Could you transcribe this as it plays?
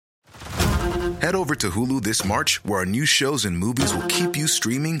Head over to Hulu this March, where our new shows and movies will keep you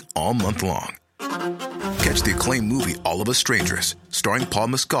streaming all month long. Catch the acclaimed movie All of Us Strangers, starring Paul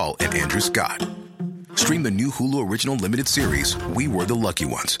Mescal and Andrew Scott. Stream the new Hulu original limited series We Were the Lucky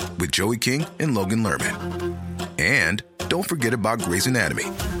Ones with Joey King and Logan Lerman. And don't forget about Grey's Anatomy.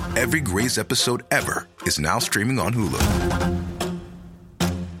 Every Grey's episode ever is now streaming on Hulu.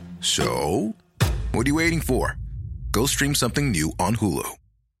 So, what are you waiting for? Go stream something new on Hulu.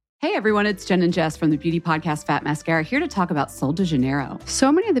 Hey everyone, it's Jen and Jess from the beauty podcast Fat Mascara here to talk about Sol de Janeiro.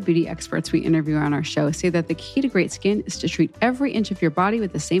 So many of the beauty experts we interview on our show say that the key to great skin is to treat every inch of your body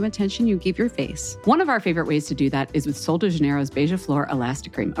with the same attention you give your face. One of our favorite ways to do that is with Sol de Janeiro's Beija Flor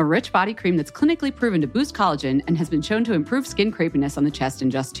Elastic Cream, a rich body cream that's clinically proven to boost collagen and has been shown to improve skin crepiness on the chest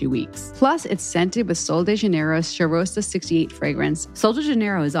in just 2 weeks. Plus, it's scented with Sol de Janeiro's Charosta 68 fragrance. Sol de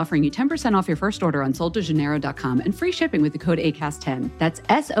Janeiro is offering you 10% off your first order on soldejaneiro.com and free shipping with the code ACAST10. That's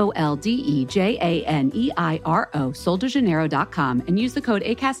SOLDEJANEIRO, soldejaneiro.com, and use the code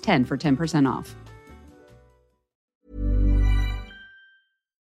ACAST10 for 10% off.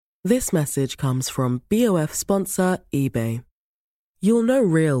 This message comes from BOF sponsor eBay. You'll know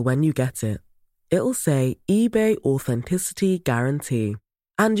real when you get it. It'll say eBay Authenticity Guarantee.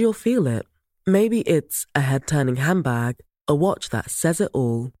 And you'll feel it. Maybe it's a head-turning handbag, a watch that says it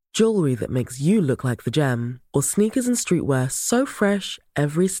all, jewelry that makes you look like the gem, or sneakers and streetwear so fresh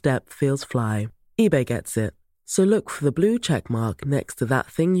every step feels fly. eBay gets it. So look for the blue check mark next to that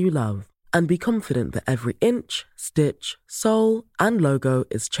thing you love. And be confident that every inch, stitch, sole, and logo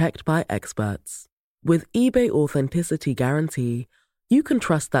is checked by experts. With eBay Authenticity Guarantee, you can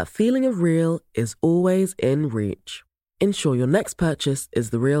trust that feeling of real is always in reach. Ensure your next purchase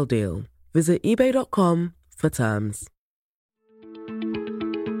is the real deal. Visit ebay.com for terms.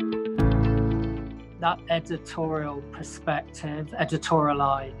 That editorial perspective, editorial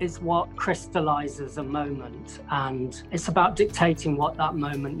eye, is what crystallizes a moment, and it's about dictating what that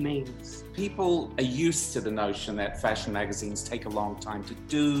moment means. People are used to the notion that fashion magazines take a long time to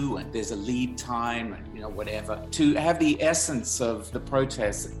do, and there's a lead time, and whatever. To have the essence of the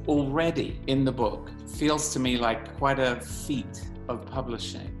protest already in the book feels to me like quite a feat of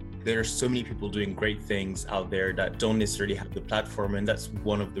publishing. There are so many people doing great things out there that don't necessarily have the platform, and that's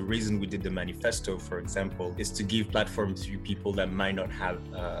one of the reasons we did the manifesto, for example, is to give platform to people that might not have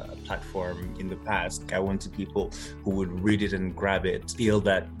a platform in the past. I wanted people who would read it and grab it, feel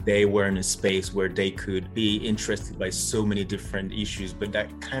that they were in a space where they could be interested by so many different issues, but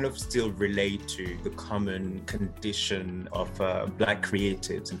that kind of still relate to the common condition of Black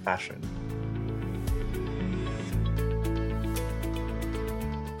creatives in fashion.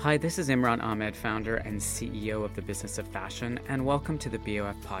 Hi, this is Imran Ahmed, founder and CEO of the Business of Fashion, and welcome to the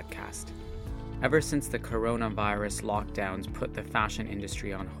BOF podcast. Ever since the coronavirus lockdowns put the fashion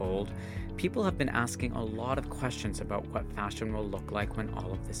industry on hold, people have been asking a lot of questions about what fashion will look like when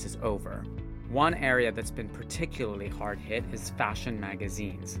all of this is over. One area that's been particularly hard hit is fashion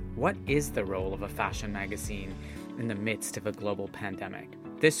magazines. What is the role of a fashion magazine in the midst of a global pandemic?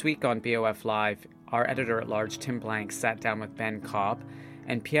 This week on BOF Live, our editor-at-large Tim Blank sat down with Ben Cobb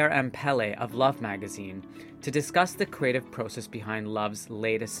and Pierre M. Pelle of Love magazine to discuss the creative process behind Love's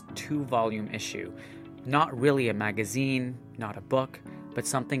latest 2-volume issue. Not really a magazine, not a book, but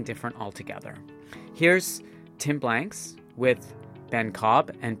something different altogether. Here's Tim Blanks with Ben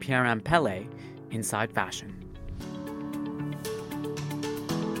Cobb and Pierre M. Pelle inside fashion.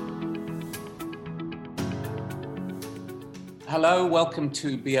 Hello, welcome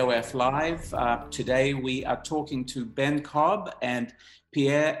to BOF Live. Today we are talking to Ben Cobb and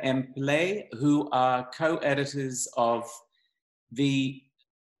Pierre M. Pelle, who are co-editors of the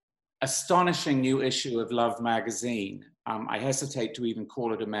astonishing new issue of Love magazine. I hesitate to even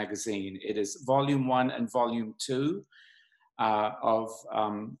call it a magazine. It is volume 1 and volume 2 of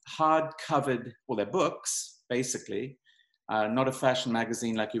hard-covered, well, they're books, basically, not a fashion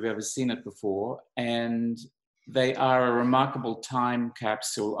magazine like you've ever seen it before. And they are a remarkable time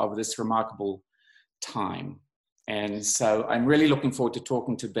capsule of this remarkable time. And so I'm really looking forward to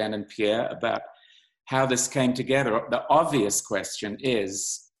talking to Ben and Pierre about how this came together. The obvious question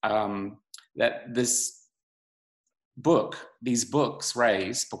is that this book, these books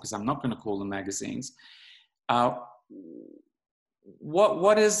raise, because I'm not going to call them magazines,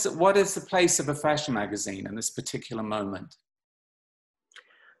 what is the place of a fashion magazine in this particular moment?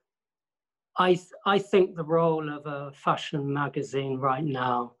 I think the role of a fashion magazine right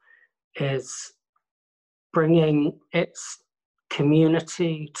now is bringing its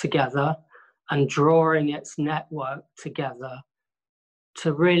community together and drawing its network together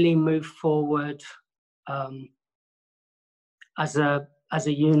to really move forward as a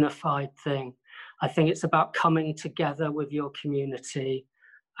unified thing. I think it's about coming together with your community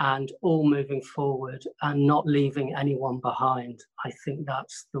and all moving forward and not leaving anyone behind. I think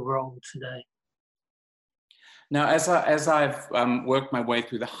that's the role today. Now, as I've worked my way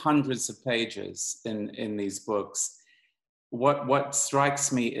through the hundreds of pages in these books, what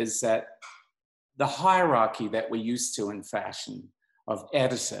strikes me is that the hierarchy that we're used to in fashion of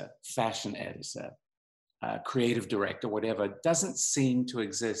editor, fashion editor, creative director, whatever, doesn't seem to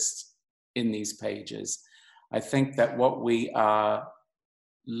exist in these pages. I think that what we are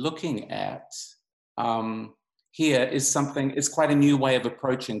looking at here is quite a new way of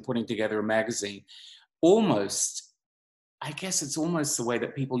approaching putting together a magazine. Almost, I guess it's almost the way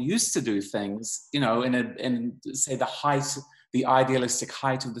that people used to do things, you know, in say the idealistic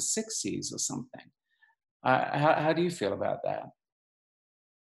height of the 60s or something. How do you feel about that?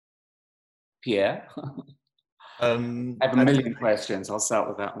 Pierre? I have a million questions. I'll start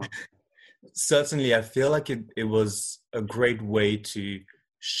with that one. Certainly, I feel like it was a great way to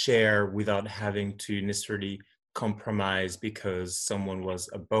share without having to necessarily compromise because someone was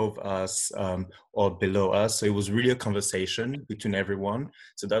above us or below us. So it was really a conversation between everyone.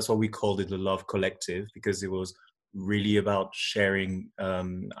 So that's why we called it the Love Collective, because it was really about sharing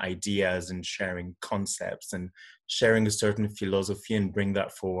ideas and sharing concepts and sharing a certain philosophy and bring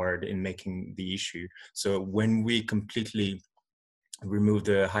that forward in making the issue. So when we completely remove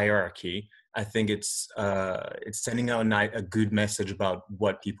the hierarchy, I think it's sending out a good message about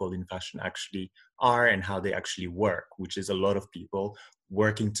what people in fashion actually are and how they actually work, which is a lot of people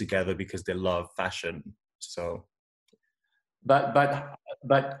working together because they love fashion. So,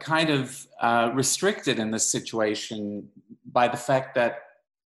 but kind of restricted in this situation by the fact that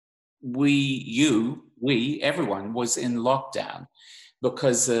everyone was in lockdown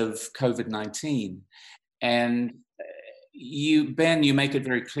because of COVID-19, and Ben, you make it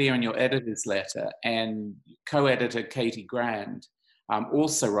very clear in your editor's letter, and co-editor Katie Grand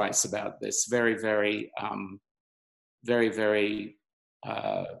also writes about this very, very, very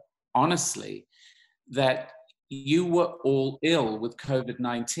honestly, that you were all ill with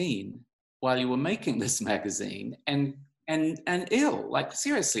COVID-19 while you were making this magazine, and ill, like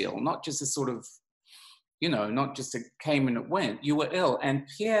seriously ill, not just a sort of, you know, not just it came and it went. You were ill, and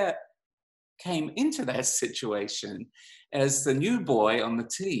Pierre came into that situation as the new boy on the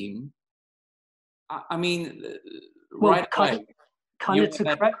team. I mean, well, right away. Kind of to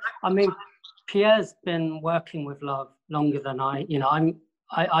correct, I mean, Pierre's been working with Love longer than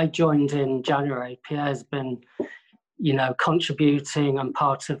I joined in January. Pierre's been, you know, contributing and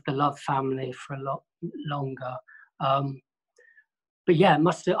part of the Love family for a lot longer. But yeah,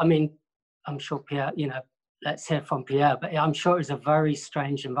 I'm sure Pierre, you know, let's hear from Pierre, but I'm sure it was a very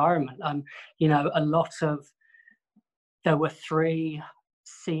strange environment. You know, there were 3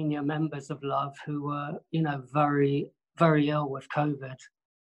 senior members of Love who were, you know, very, very ill with COVID.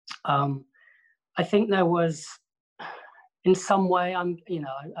 I think there was, in some way,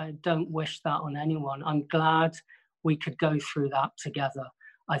 I don't wish that on anyone. I'm glad we could go through that together.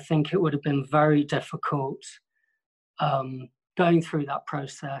 I think it would have been very difficult going through that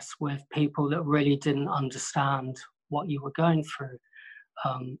process with people that really didn't understand what you were going through.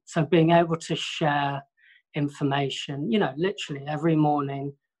 So being able to share information, you know, literally every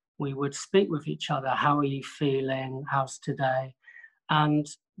morning we would speak with each other. How are you feeling? How's today? And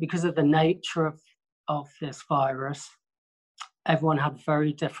because of the nature of this virus, everyone had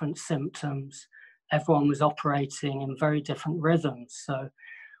very different symptoms. Everyone was operating in very different rhythms. So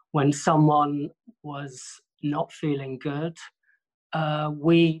when someone was not feeling good,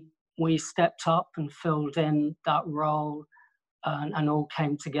 we stepped up and filled in that role and all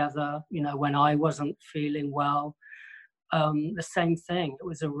came together. You know, when I wasn't feeling well, the same thing. It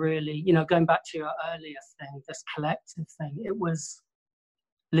was a really, you know, going back to your earlier thing, this collective thing, it was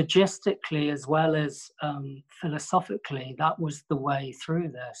logistically as well as philosophically, that was the way through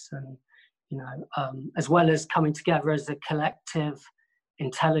this. And, you know, as well as coming together as a collective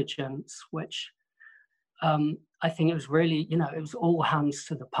intelligence, which I think it was really, you know, it was all hands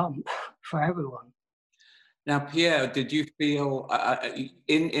to the pump for everyone. Now, Pierre, did you feel,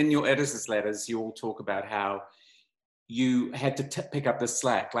 in your editor's letters, you all talk about how you had to pick up the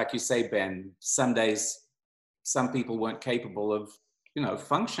slack. Like you say, Ben, some days, some people weren't capable of, you know,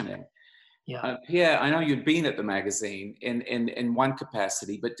 functioning. Yeah. Pierre, I know you'd been at the magazine in one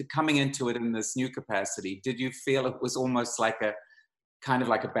capacity, but coming into it in this new capacity, did you feel it was almost like a kind of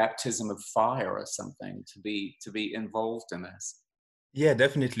like a baptism of fire or something to be involved in this? Yeah,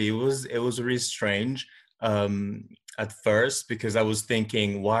 definitely. It was really strange at first, because I was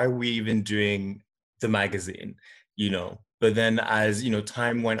thinking, why are we even doing the magazine? You know, But then as,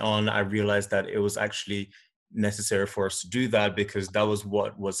 time went on, I realized that it was actually necessary for us to do that because that was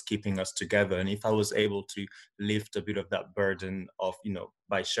what was keeping us together. And if I was able to lift a bit of that burden of,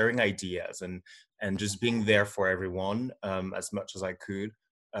 by sharing ideas and just being there for everyone as much as I could,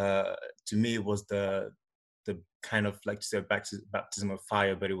 to me it was the kind of, like to say, baptism of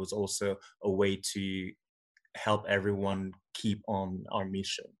fire, but it was also a way to help everyone keep on our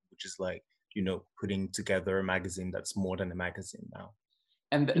mission, which is like, putting together a magazine that's more than a magazine now.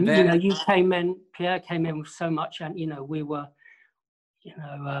 And then, Pierre came in with so much, and we were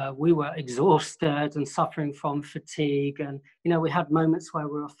exhausted and suffering from fatigue, and we had moments where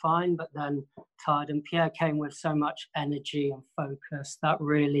we were fine, but then tired. And Pierre came with so much energy and focus that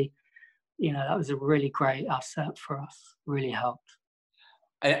really, that was a really great asset for us. Really helped.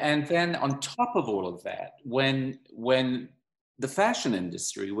 And then on top of all of that, when the fashion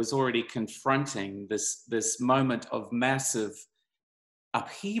industry was already confronting this moment of massive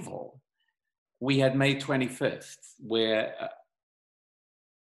upheaval, we had May 25th, where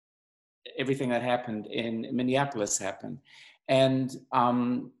everything that happened in Minneapolis happened. And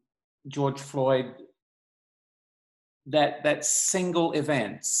George Floyd, that single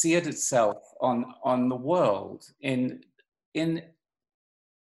event seared itself on the world in an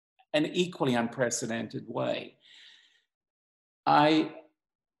equally unprecedented way.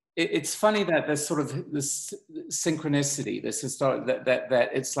 It's funny that there's sort of this synchronicity, this historic, that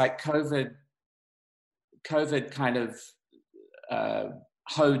it's like COVID kind of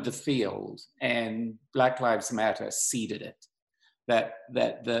hoed the field and Black Lives Matter seeded it. That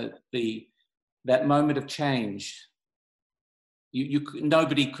moment of change,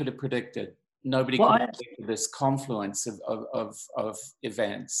 nobody could have predicted. Nobody could have predicted this confluence of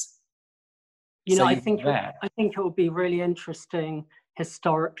events. I think it would be really interesting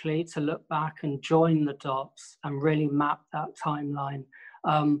historically to look back and join the dots and really map that timeline.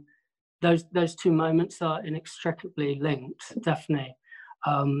 Those two moments are inextricably linked, definitely.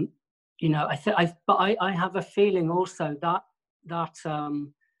 But I have a feeling also that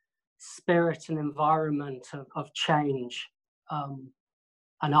spirit and environment of change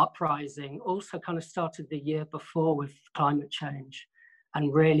and uprising also kind of started the year before with climate change,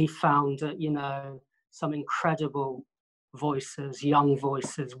 and really found that, some incredible voices, young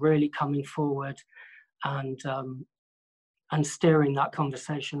voices, really coming forward and steering that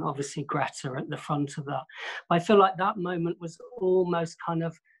conversation. Obviously, Greta at the front of that. But I feel like that moment was almost kind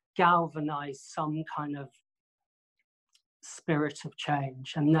of galvanized some kind of spirit of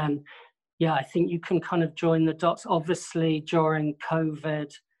change. And then, I think you can kind of join the dots. Obviously, during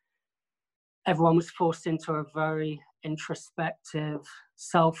COVID, everyone was forced into a very introspective,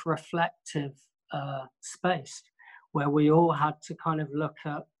 self-reflective space where we all had to kind of look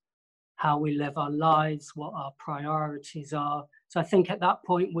at how we live our lives, what our priorities are. So I think at that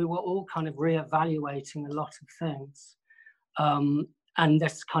point, we were all kind of reevaluating a lot of things. And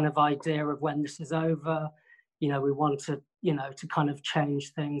this kind of idea of when this is over, we want to, to kind of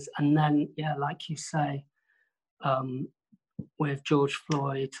change things. And then, like you say, with George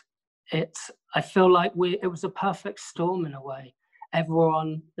Floyd, I feel like it was a perfect storm in a way. There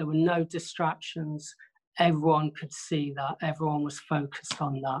were no distractions. Everyone could see that. Everyone was focused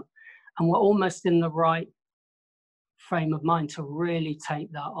on that. And we're almost in the right frame of mind to really take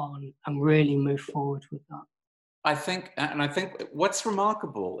that on and really move forward with that. I think what's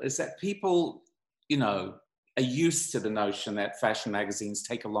remarkable is that people, are used to the notion that fashion magazines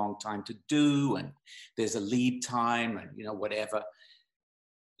take a long time to do and there's a lead time and, whatever.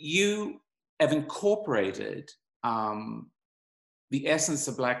 You have incorporated the essence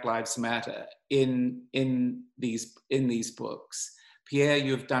of Black Lives Matter in these books. Pierre,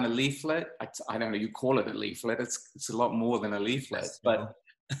 you've done a leaflet. I don't know, you call it a leaflet. It's a lot more than a leaflet, but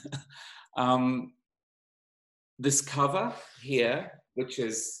this cover here, which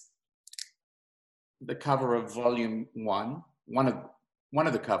is the cover of Volume 1, one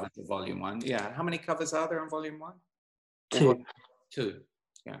of the covers of Volume 1. Yeah, how many covers are there in Volume 1? Two.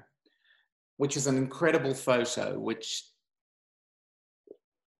 Yeah, which is an incredible photo. Which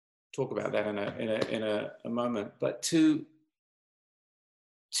talk about that in a moment. But to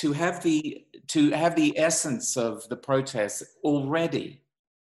have the essence of the protest already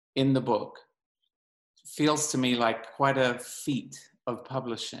in the book feels to me like quite a feat of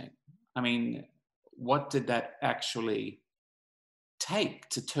publishing. I mean, what did that actually take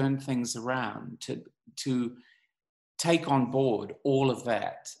to turn things around, to take on board all of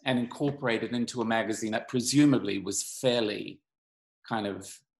that and incorporate it into a magazine that presumably was fairly kind of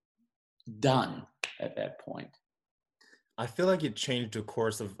done at that point? I feel like it changed the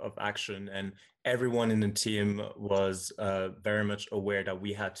course of action, and everyone in the team was very much aware that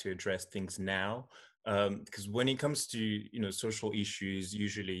we had to address things now. Because when it comes to, you know, social issues,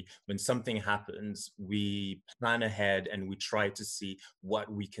 usually when something happens, we plan ahead and we try to see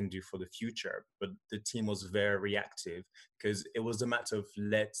what we can do for the future. But the team was very reactive because it was a matter of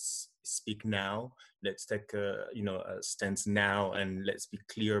let's speak now, let's take a, you know, a stance now, and let's be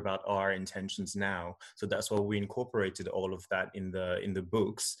clear about our intentions now. So that's why we incorporated all of that in the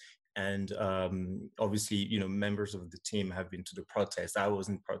books. And obviously, you know, members of the team have been to the protest. I was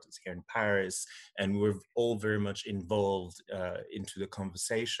in protest here in Paris, and we're all very much involved into the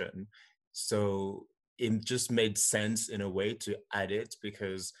conversation. So it just made sense in a way to add it,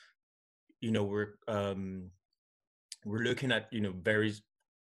 because, you know, we're looking at, you know, very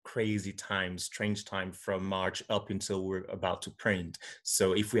crazy times, strange time from March up until we're about to print.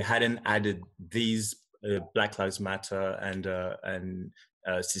 So if we hadn't added these Black Lives Matter and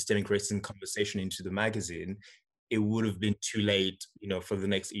systemic racism conversation into the magazine, it would have been too late, you know, for the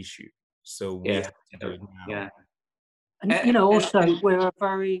next issue. So we have to do it now. Yeah. And, you know, also we're a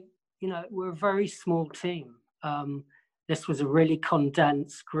very small team. This was a really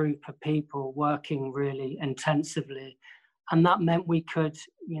condensed group of people working really intensively. And that meant we could,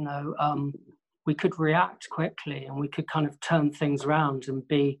 you know, we could react quickly, and we could kind of turn things around and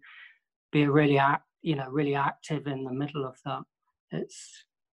be really active in the middle of that.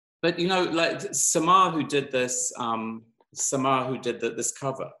 But, you know, like Samar, who did this, this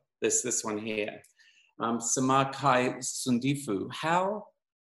cover, this one here, Samar Kai Sundifu. How,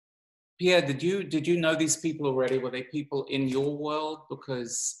 Pierre, did you know these people already? Were they people in your world?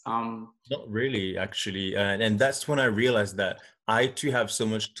 Because not really, actually, and that's when I realized that I too have so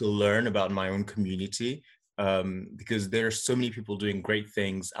much to learn about my own community, because there are so many people doing great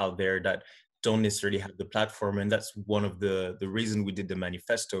things out there that don't necessarily have the platform. And that's one of the reason we did the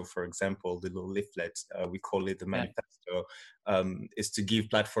manifesto, for example, the little leaflet, we call it the manifesto, is to give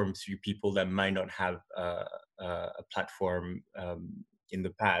platform to people that might not have a platform in the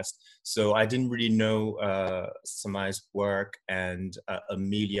past. So I didn't really know Samai's work, and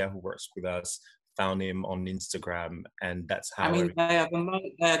Amelia, who works with us, found him on Instagram, and that's how. I mean,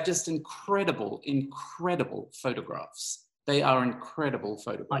 they are just incredible photographs. They are incredible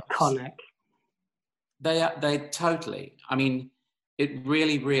photographs. Iconic. They totally. I mean, it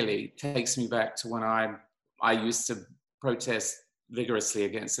really takes me back to when I used to protest vigorously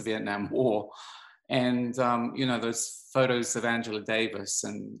against the Vietnam War. And, you know, those photos of Angela Davis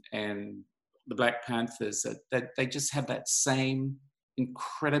and the Black Panthers, that they just have that same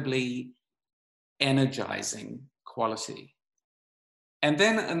incredibly energizing quality. And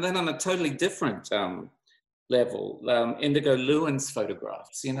then on a totally different level, Indigo Lewin's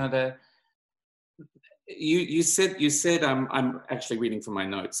photographs, you know, you said I'm actually reading from my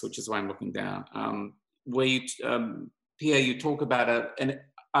notes, which is why I'm looking down, where you, Pierre, you talk about an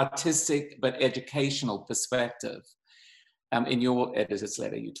artistic but educational perspective. In your editor's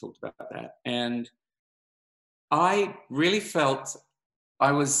letter, you talked about that. And I really felt,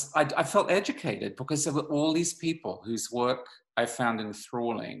 I felt educated because there were all these people whose work I found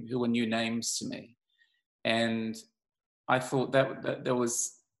enthralling, who were new names to me. And I thought that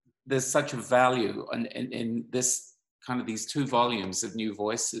there's such a value in this kind of these 2 volumes of new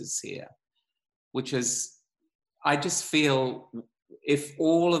voices here, which is, I just feel if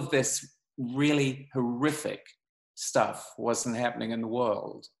all of this really horrific stuff wasn't happening in the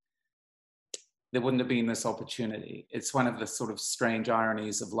world, there wouldn't have been this opportunity. It's one of the sort of strange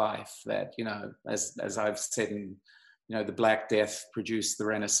ironies of life that, you know, as I've said, in, you know, the Black Death produced the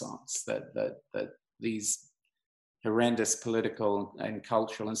Renaissance, that these horrendous political and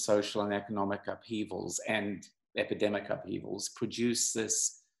cultural and social and economic upheavals and epidemic upheavals produce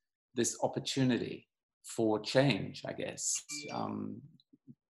this opportunity for change, I guess.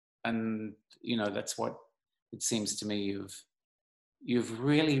 And, you know, that's what it seems to me you've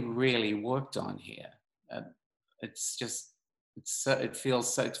really worked on here. It's just, it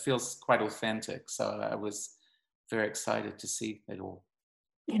feels quite authentic. So I was very excited to see it all.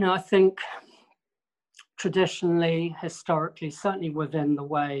 You know, I think traditionally, historically, certainly within the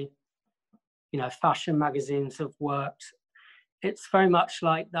way, you know, fashion magazines have worked, it's very much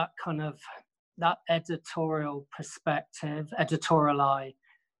like that kind of, that editorial perspective, editorial eye,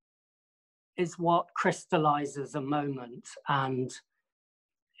 is what crystallizes a moment. And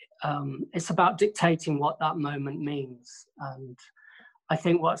it's about dictating what that moment means. And I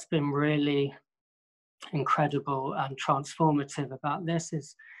think what's been really incredible and transformative about this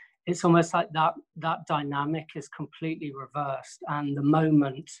is it's almost like that dynamic is completely reversed, and the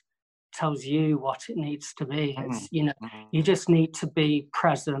moment tells you what it needs to be. It's, you know, you just need to be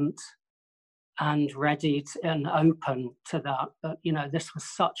present and ready and open to that. But, you know, this was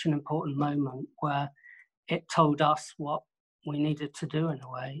such an important moment where it told us what we needed to do in a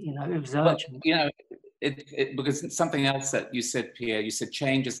way. You know, it was urgent. But, you know, because something else that you said, Pierre, you said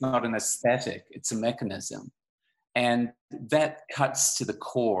change is not an aesthetic, it's a mechanism. And that cuts to the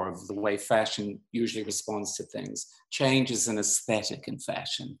core of the way fashion usually responds to things. Change is an aesthetic in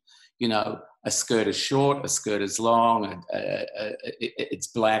fashion. You know, a skirt is short, a skirt is long, it's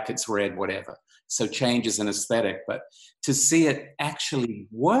black, it's red, whatever. So change is an aesthetic, but to see it actually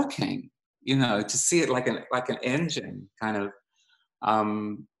working, you know, to see it like an engine, kind of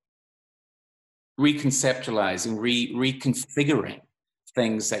reconceptualizing, reconfiguring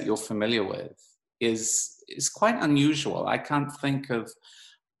things that you're familiar with is quite unusual. I can't think of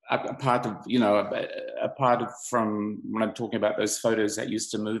apart from when I'm talking about those photos that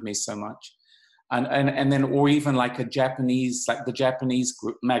used to move me so much, and then, or even like the Japanese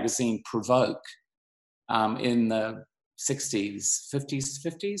group magazine Provoke in the 60s,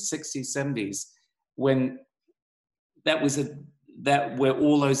 70s, when where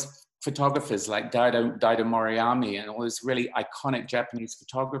all those photographers like Daido Moriyama and all those really iconic Japanese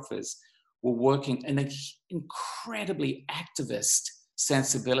photographers were working in an incredibly activist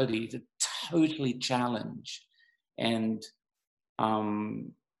sensibility to totally challenge and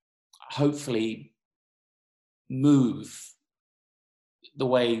hopefully move the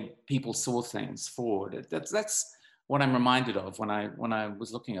way people saw things forward. That's what I'm reminded of when I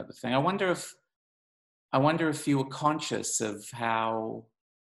was looking at the thing. I wonder if you were conscious of how,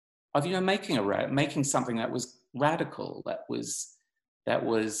 of, you know, making something that was radical, that was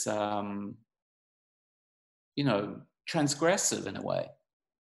you know, transgressive in a way.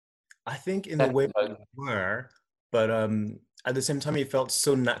 I think in a way we were, but at the same time it felt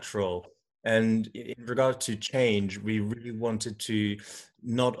so natural. And in regard to change, we really wanted to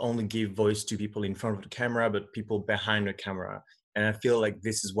not only give voice to people in front of the camera, but people behind the camera. And I feel like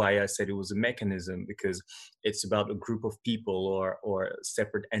this is why I said it was a mechanism, because it's about a group of people or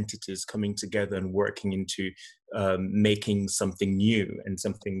separate entities coming together and working into making something new and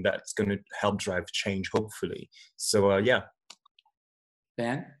something that's going to help drive change, hopefully. So, yeah.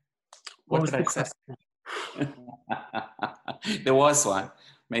 Ben? What did I say? There was one.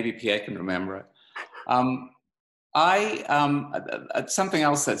 Maybe Pierre can remember it. Something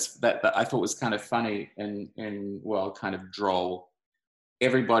else that I thought was kind of funny and well, kind of droll.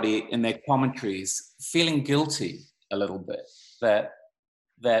 Everybody in their commentaries feeling guilty a little bit that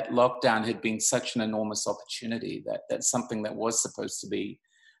lockdown had been such an enormous opportunity, that something that was supposed to be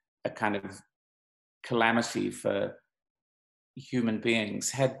a kind of calamity for human beings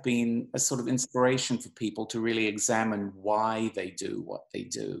had been a sort of inspiration for people to really examine why they do what they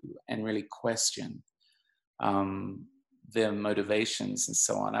do and really question their motivations and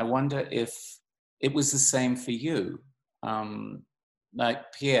so on. I wonder if it was the same for you.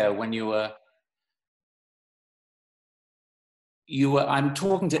 Like Pierre, when you were, I'm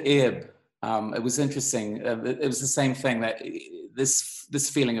talking to Ib. It was interesting. It was the same thing, that this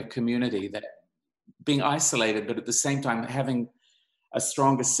feeling of community, that being isolated, but at the same time having a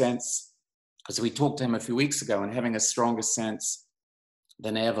stronger sense, because we talked to him a few weeks ago, and having a stronger sense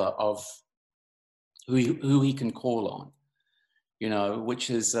than ever of who he can call on, you know,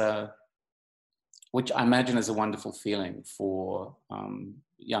 which I imagine is a wonderful feeling for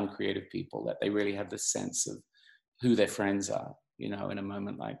young creative people, that they really have this sense of who their friends are, you know, in a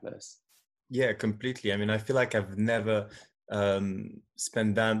moment like this. Yeah, completely. I mean, I feel like I've never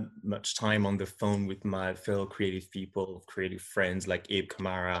spend that much time on the phone with my fellow creative people, creative friends like Abe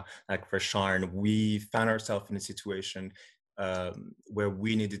Kamara, like Rasharn. We found ourselves in a situation where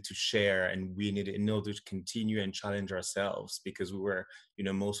we needed to share, and we needed, in order to continue and challenge ourselves, because we were, you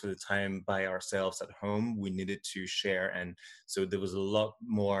know, most of the time by ourselves at home, we needed to share. And so there was a lot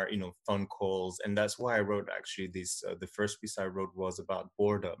more, you know, phone calls. And that's why I wrote actually this, the first piece I wrote was about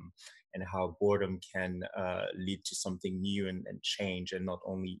boredom, and how boredom can lead to something new and change, and not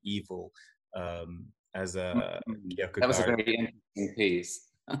only evil. As a that was a very interesting piece.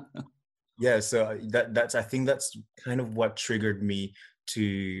 Yeah, so that's I think that's kind of what triggered me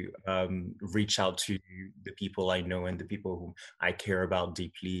to reach out to the people I know and the people whom I care about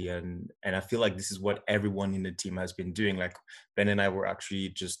deeply, and I feel like this is what everyone in the team has been doing. Like Ben and I were actually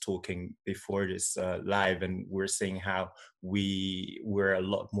just talking before this live, and we're saying how we were a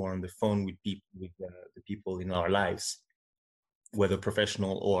lot more on the phone with people, with the people in our lives, whether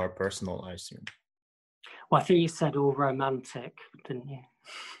professional or personal, I assume. Well, I think you said all romantic, didn't you?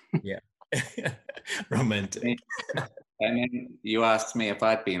 Yeah. Romantic. I mean, you asked me if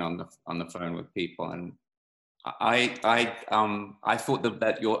I'd been on the phone with people, and I thought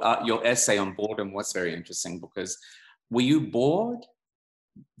that your essay on boredom was very interesting, because were you bored?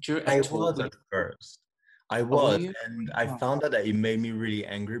 I was at first. I was, and I found out that it made me really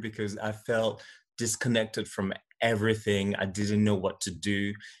angry because I felt disconnected from everything. I didn't know what to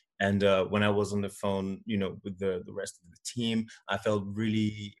do. And when I was on the phone, with the rest of the team, I felt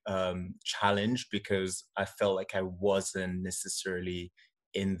really challenged, because I felt like I wasn't necessarily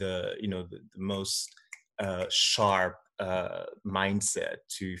in the most sharp mindset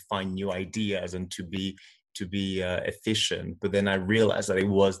to find new ideas and to be efficient. But then I realized that it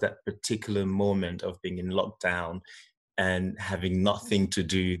was that particular moment of being in lockdown and having nothing to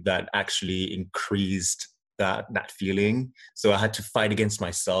do that actually increased that feeling. So I had to fight against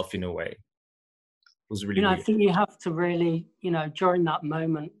myself in a way. It was really weird. I think you have to really, during that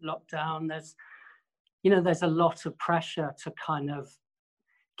moment, lockdown, there's a lot of pressure to kind of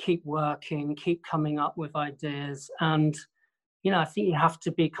keep working, keep coming up with ideas. And, I think you have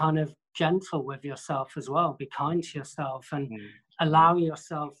to be kind of gentle with yourself as well, be kind to yourself, and allow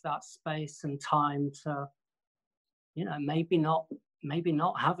yourself that space and time to, maybe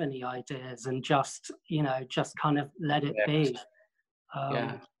not have any ideas, and just kind of let it be.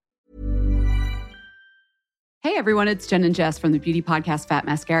 Hey everyone, it's Jen and Jess from the beauty podcast Fat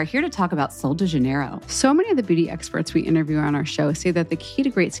Mascara, here to talk about Sol de Janeiro. So many of the beauty experts we interview on our show say that the key to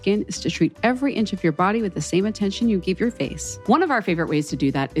great skin is to treat every inch of your body with the same attention you give your face. One of our favorite ways to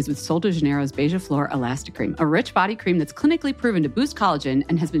do that is with Sol de Janeiro's Beija Flor Elastic Cream, a rich body cream that's clinically proven to boost collagen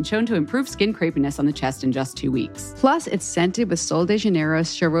and has been shown to improve skin crepiness on the chest in just 2 weeks. Plus, it's scented with Sol de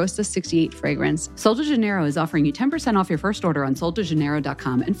Janeiro's Charosta 68 fragrance. Sol de Janeiro is offering you 10% off your first order on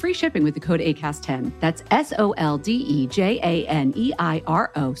soldejaneiro.com and free shipping with the code ACAST10. That's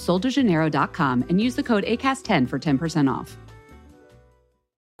SOLDEJANEIRO, soldejaneiro.com, and use the code ACAST10 for 10% off.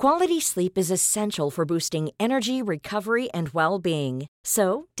 Quality sleep is essential for boosting energy, recovery, and well-being.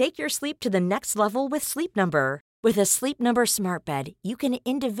 So, take your sleep to the next level with Sleep Number. With a Sleep Number smart bed, you can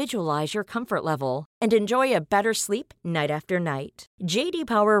individualize your comfort level and enjoy a better sleep night after night. J.D.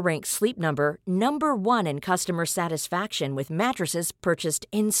 Power ranks Sleep Number number 1 in customer satisfaction with mattresses purchased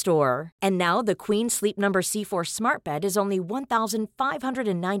in-store. And now the Queen Sleep Number C4 smart bed is only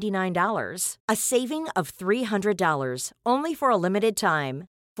 $1,599, a saving of $300, only for a limited time.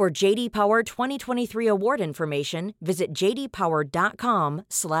 For J.D. Power 2023 award information, visit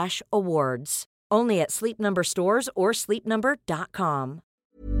jdpower.com/awards. Only at Sleep Number stores or sleepnumber.com.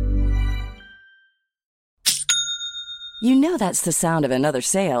 You know that's the sound of another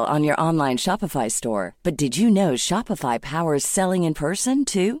sale on your online Shopify store. But did you know Shopify powers selling in person,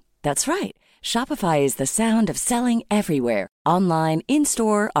 too? That's right. Shopify is the sound of selling everywhere. Online,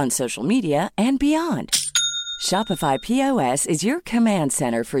 in-store, on social media, and beyond. Shopify POS is your command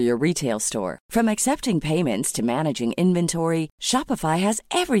center for your retail store. From accepting payments to managing inventory, Shopify has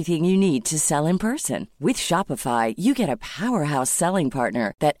everything you need to sell in person. With Shopify, you get a powerhouse selling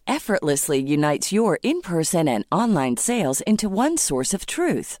partner that effortlessly unites your in-person and online sales into one source of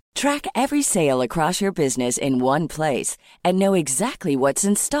truth. Track every sale across your business in one place and know exactly what's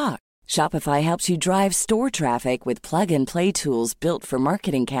in stock. Shopify helps you drive store traffic with plug-and-play tools built for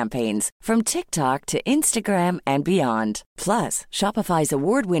marketing campaigns, from TikTok to Instagram and beyond. Plus, Shopify's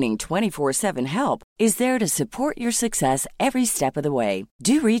award-winning 24/7 help is there to support your success every step of the way.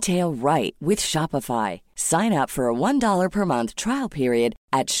 Do retail right with Shopify. Sign up for a $1 per month trial period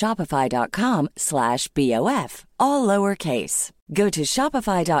at shopify.com/BOF, all lowercase. Go to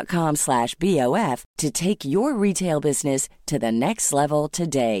shopify.com/BOF to take your retail business to the next level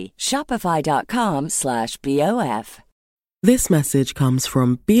today. Shopify.com/BOF. This message comes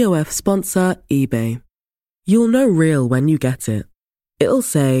from BOF sponsor eBay. You'll know real when you get it. It'll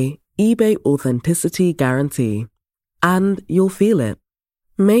say eBay Authenticity Guarantee. And you'll feel it.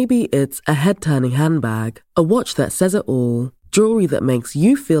 Maybe it's a head-turning handbag, a watch that says it all, jewelry that makes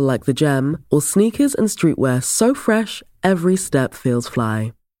you feel like the gem, or sneakers and streetwear so fresh every step feels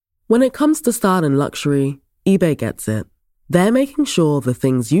fly. When it comes to style and luxury, eBay gets it. They're making sure the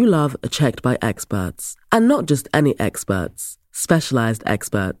things you love are checked by experts. And not just any experts, specialized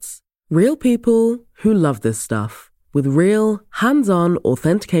experts. Real people who love this stuff, with real, hands-on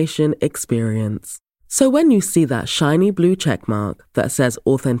authentication experience. So when you see that shiny blue checkmark that says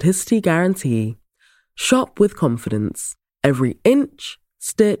Authenticity Guarantee, shop with confidence. Every inch,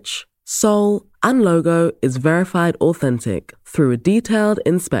 stitch, sole, and logo is verified authentic through a detailed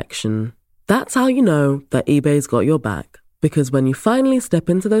inspection. That's how you know that eBay's got your back. Because when you finally step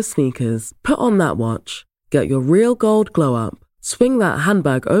into those sneakers, put on that watch, get your real gold glow up, swing that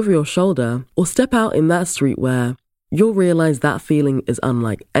handbag over your shoulder, or step out in that streetwear, you'll realize that feeling is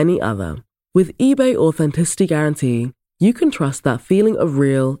unlike any other. With eBay Authenticity Guarantee, you can trust that feeling of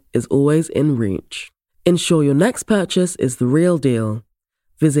real is always in reach. Ensure your next purchase is the real deal.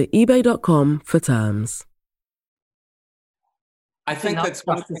 Visit ebay.com for terms. I think that's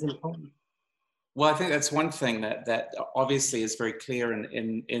one thing. Important. Well, I think that's one thing that obviously is very clear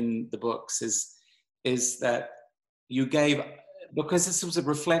in the books is that you gave, because this was a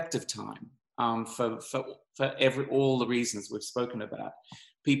reflective time for all the reasons we've spoken about.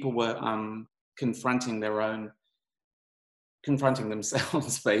 People were confronting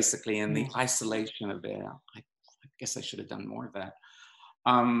themselves basically in the isolation of their. I guess I should have done more of that.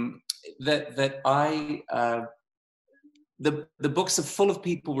 The books are full of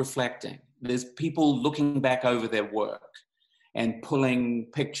people reflecting. There's people looking back over their work and pulling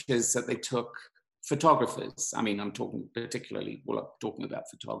pictures that they took. Photographers. I mean, I'm talking about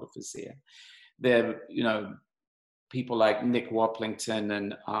photographers here. There, people like Nick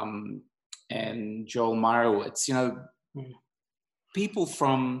Waplington and Joel Meyerowitz. People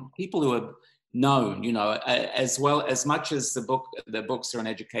who are known. As much as the books are an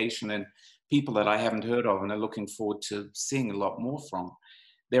education, and people that I haven't heard of and are looking forward to seeing a lot more from.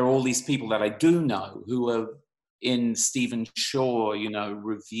 There are all these people that I do know who are in Stephen Shore,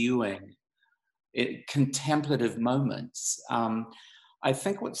 reviewing contemplative moments. I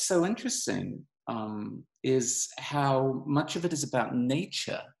think what's so interesting is how much of it is about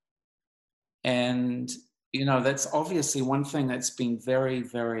nature. And, that's obviously one thing that's been very,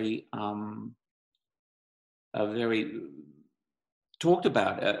 very, very talked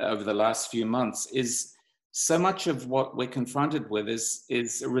about over the last few months is so much of what we're confronted with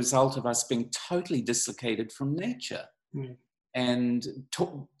is a result of us being totally dislocated from nature and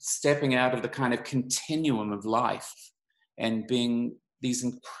stepping out of the kind of continuum of life and being this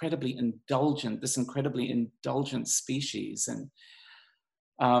incredibly indulgent species.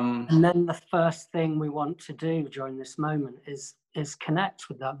 And then the first thing we want to do during this moment is connect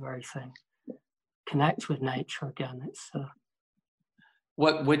with that very thing, connect with nature again. It's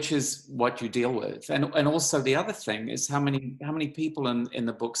which is what you deal with, and also the other thing is how many people in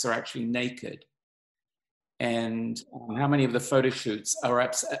the books are actually naked, and how many of the photo shoots are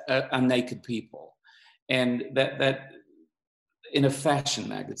naked people, and that in a fashion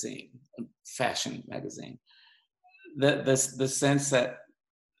magazine, the sense that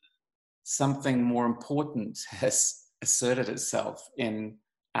something more important has asserted itself in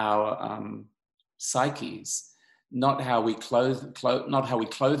our psyches. Not how we clothe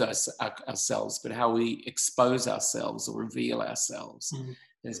ourselves, but how we expose ourselves or reveal ourselves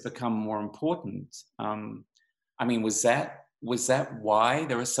has become more important. I mean, was that why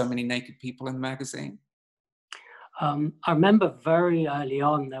there are so many naked people in the magazine? I remember very early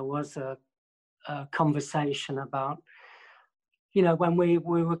on there was a conversation about, when we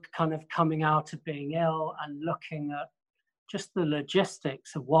were kind of coming out of being ill and looking at just the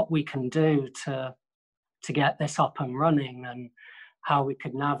logistics of what we can do to get this up and running and how we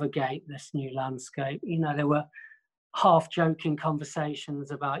could navigate this new landscape. There were half-joking conversations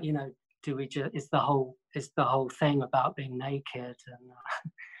about, is the whole thing about being naked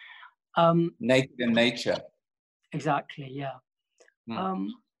and naked in nature. Exactly, yeah. No,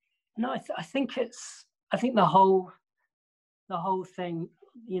 I think the whole thing,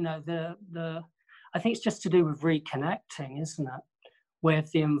 I think it's just to do with reconnecting, isn't it?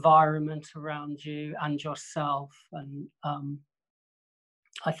 With the environment around you and yourself. And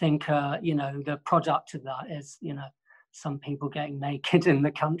I think, the product of that is, some people getting naked in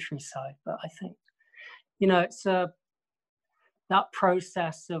the countryside. But I think, it's that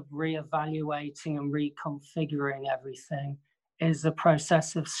process of reevaluating and reconfiguring everything is a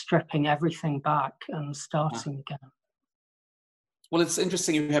process of stripping everything back and starting again. Well, it's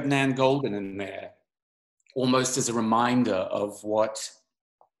interesting you have Nan Goldin in there, almost as a reminder of what.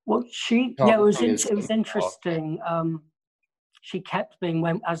 Well, it was interesting. She kept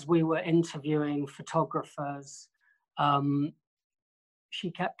being, as we were interviewing photographers, she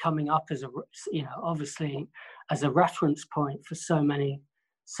kept coming up as obviously as a reference point for so many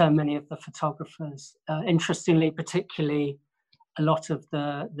of the photographers. Interestingly, particularly a lot of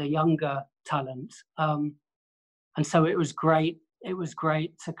the younger talent. And so it was great. It was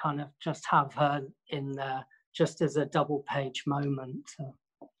great to kind of just have her in there, just as a double page moment.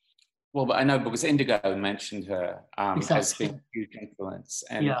 Well, but I know because Indigo mentioned her Exactly. has been a huge influence,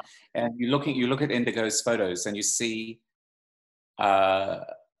 and you look at Indigo's photos and you see the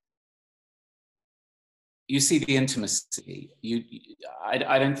intimacy.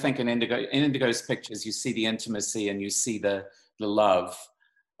 I don't think in Indigo's pictures you see the intimacy and you see the love.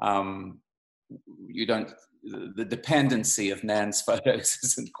 You don't the dependency of Nan's photos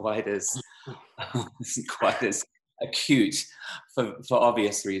isn't quite as acute for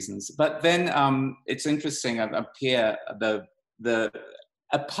obvious reasons. But then it's interesting, Pierre, the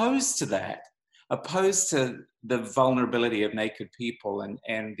opposed to the vulnerability of naked people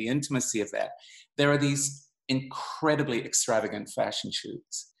and the intimacy of that, there are these incredibly extravagant fashion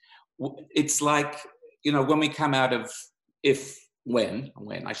shoots. It's like, you know, when we come out of, when,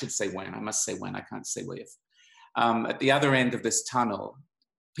 I should say when, I must say when, I can't say if. At the other end of this tunnel,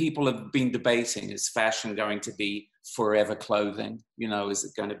 people have been debating, is fashion going to be forever clothing? You know, is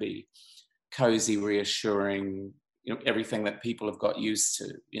it going to be cozy, reassuring, you know, everything that people have got used to,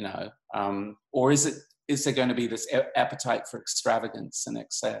 you know? Or is there going to be this appetite for extravagance and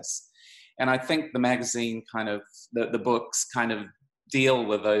excess? And I think the magazine kind of, the books kind of deal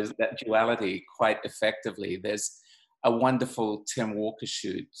with that duality quite effectively. There's a wonderful Tim Walker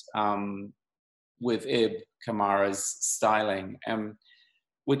shoot with Ib Kamara's styling,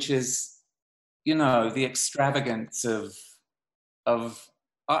 which is, you know, the extravagance of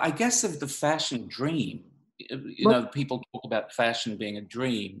I guess of the fashion dream. You know, people talk about fashion being a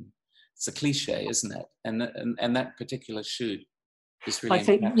dream. It's a cliche, isn't it? And that particular shoot is really. I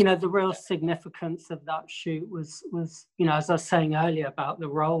think, you know, the real significance of that shoot was, you know, as I was saying earlier about the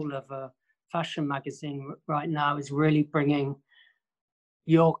role of a fashion magazine right now is really bringing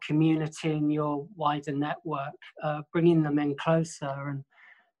your community and your wider network, bringing them in closer. And,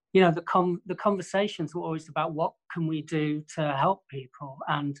 you know, the conversations were always about what can we do to help people.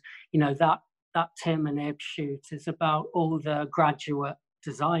 And, you know, that Tim and Ib shoot is about all the graduate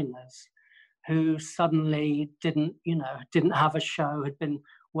designers who suddenly didn't have a show, had been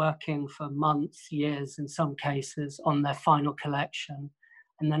working for months, years in some cases on their final collection.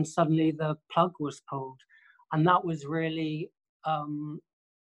 And then suddenly the plug was pulled. And that was really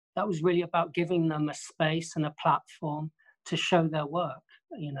about giving them a space and a platform to show their work,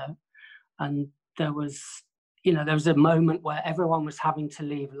 you know. And there was a moment where everyone was having to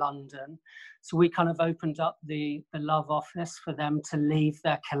leave London. So we kind of opened up the Love office for them to leave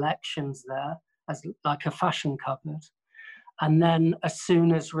their collections there as like a fashion cupboard. And then as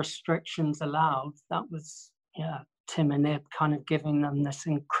soon as restrictions allowed, that was, Tim and Ib kind of giving them this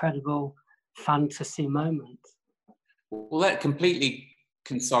incredible fantasy moment. Well, that completely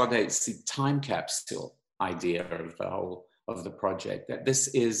consolidates the time capsule idea of the project. That this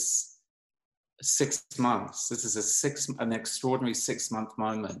is 6 months. This is an extraordinary 6-month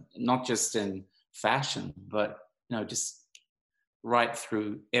moment, not just in fashion, but, you know, just right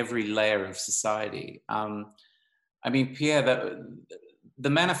through every layer of society. I mean, Pierre, the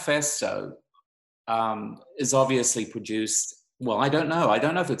manifesto is obviously produced. Well, I don't know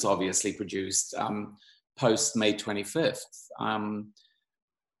if it's obviously produced post May 25th.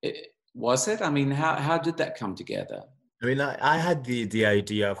 Was it? I mean, how did that come together? I mean, I had the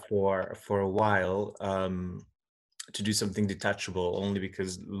idea for a while to do something detachable, only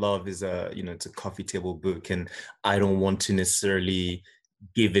because Love is it's a coffee table book, and I don't want to necessarily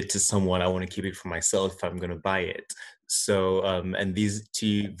give it to someone. I want to keep it for myself if I'm going to buy it. So, and these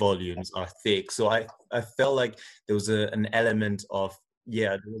 2 volumes are thick. So I felt like there was an element of,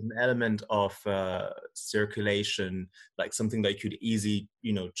 there was an element of circulation, like something that you could easily,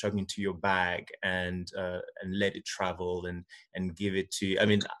 chuck into your bag and let it travel and give it to, I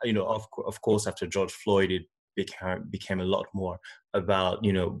mean, of course, after George Floyd, it became a lot more about,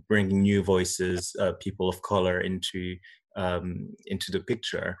 bringing new voices, people of color into the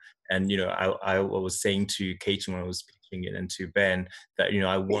picture. And, I was saying to Kate when I was pitching it, and to Ben, that,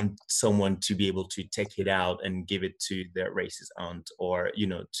 I want someone to be able to take it out and give it to their racist aunt, or,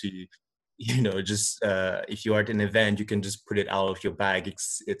 just if you are at an event, you can just put it out of your bag.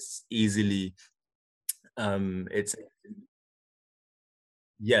 It's easily,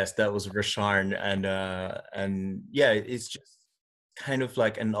 yes, that was Rasharn. And yeah, it's just kind of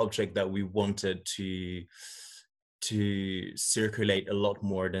like an object that we wanted to circulate a lot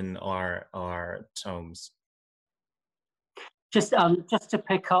more than our tomes. Just to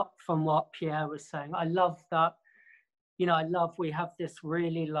pick up from what Pierre was saying, I love that, we have this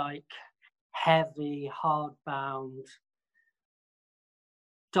really like heavy, hardbound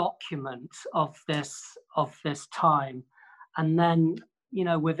document of this time. And then,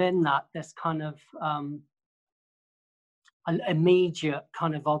 within that, this kind of an immediate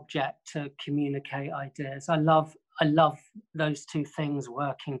kind of object to communicate ideas. I love those 2 things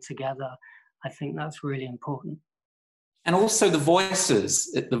working together. I think that's really important. And also the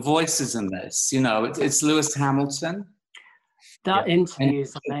voices in this, it's Lewis Hamilton. That interview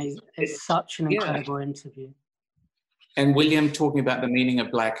is amazing. It's such an incredible interview. And William talking about the meaning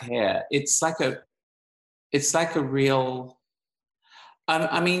of black hair. It's like it's like a real,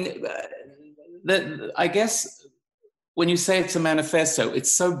 I mean, I guess when you say it's a manifesto,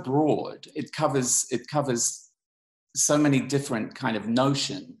 it's so broad. It covers so many different kind of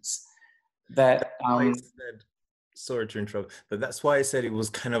notions that. Sorry to interrupt, but that's why I said it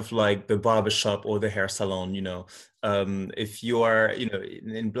was kind of like the barbershop or the hair salon. If you are,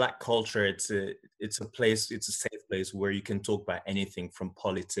 in Black culture, it's a place, it's a safe place where you can talk about anything from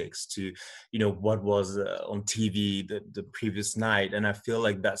politics to, what was on TV the previous night. And I feel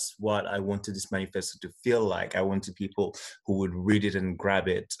like that's what I wanted this manifesto to feel like. I wanted people who would read it and grab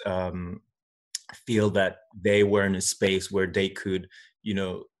it, feel that they were in a space where they could,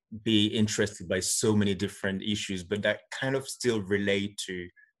 be interested by so many different issues, but that kind of still relate to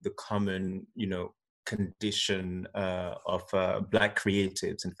the common, condition of Black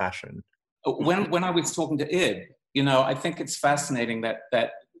creatives in fashion. When I was talking to Ib, I think it's fascinating that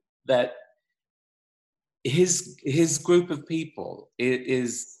his group of people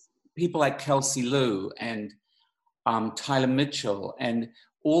is people like Kelsey Lu and Tyler Mitchell and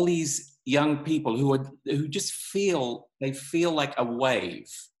all these young people who just feel like a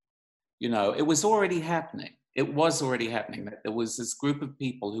wave. It was already happening. It was already happening that there was this group of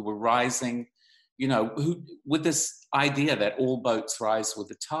people who were rising, who with this idea that all boats rise with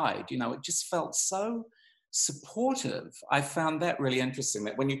the tide. It just felt so supportive. I found that really interesting,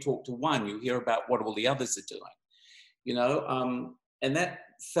 that when you talk to one, you hear about what all the others are doing, and that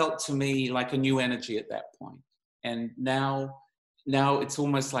felt to me like a new energy at that point. And now it's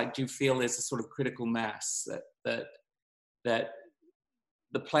almost like, do you feel there's a sort of critical mass that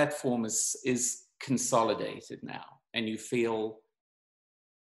the platform is consolidated now, and you feel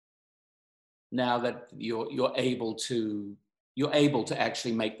now that you're able to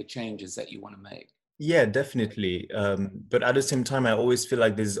actually make the changes that you want to make? Yeah, definitely. But at the same time, I always feel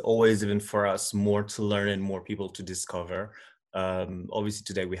like there's always, even for us, more to learn and more people to discover. Obviously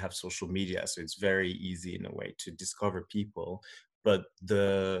today we have social media, so it's very easy in a way to discover people. But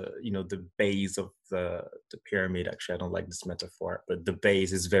the base of the pyramid, actually, I don't like this metaphor, but the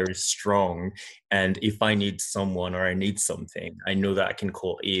base is very strong. And if I need someone or I need something, I know that I can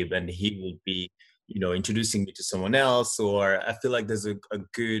call Ib and he will be, introducing me to someone else. Or I feel like there's a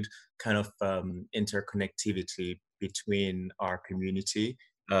good kind of interconnectivity between our community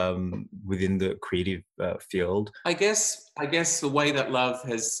within the creative field. I guess the way that Love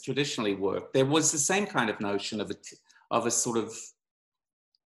has traditionally worked, there was the same kind of notion of a sort of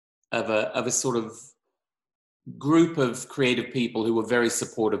group of creative people who were very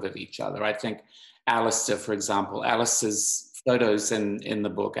supportive of each other. I think Alistair, for example, Alistair's photos in the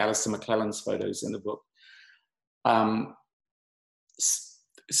book, Alistair McClellan's photos in the book,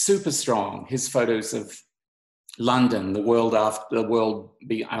 super strong. His photos of London, the world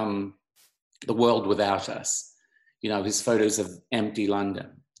without us, his photos of empty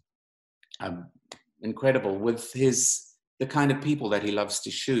London. Incredible, with the kind of people that he loves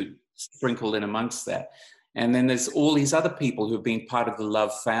to shoot sprinkled in amongst that. And then there's all these other people who have been part of the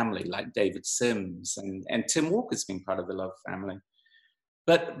Love family, like David Sims, and Tim Walker's been part of the Love family.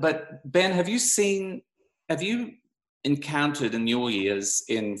 But Ben, have you encountered in your years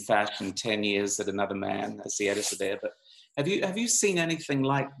in fashion, 10 years at Another Man as the editor there, but have you seen anything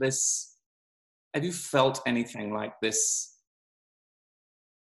like this? Have you felt anything like this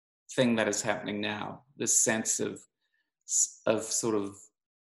thing that is happening now, this sense of sort of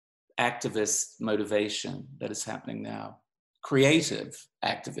activist motivation that is happening now, creative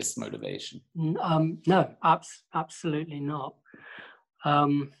activist motivation? No, absolutely not.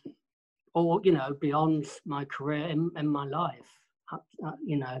 Or beyond my career in my life,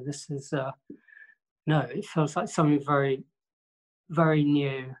 this is no. It feels like something very, very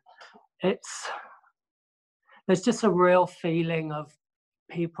new. There's just a real feeling of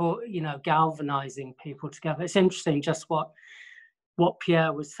people, galvanizing people together. It's interesting just what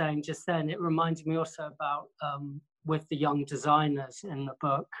Pierre was saying just then. It reminded me also about with the young designers in the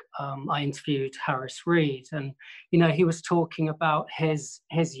book. I interviewed Harris Reed, and he was talking about his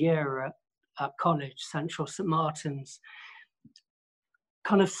year at college, Central St. Martin's,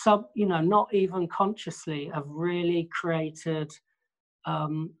 kind of not even consciously, have really created.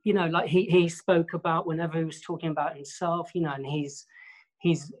 Like he spoke about, whenever he was talking about himself, and he's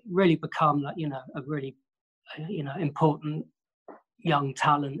really become like a really important young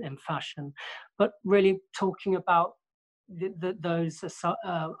talent in fashion, but really talking about those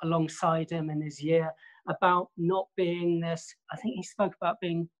alongside him in his year, about not being this. I think he spoke about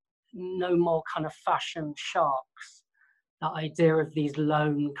being no more kind of fashion sharks. That idea of these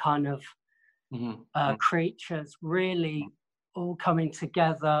lone kind of creatures, really all coming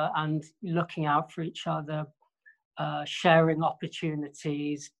together and looking out for each other, sharing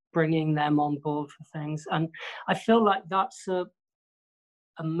opportunities, bringing them on board for things. And I feel like that's a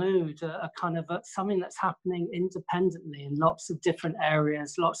mood, a kind of something that's happening independently in lots of different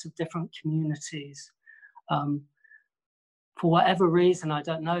areas, lots of different communities. For whatever reason, I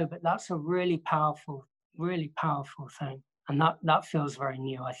don't know, but that's a really powerful thing. And that feels very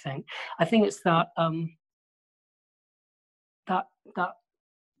new, I think. I think it's that that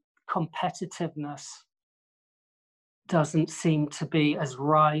competitiveness doesn't seem to be as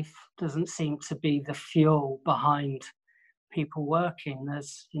rife, doesn't seem to be the fuel behind people working.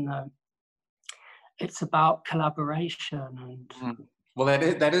 There's, it's about collaboration and. Well,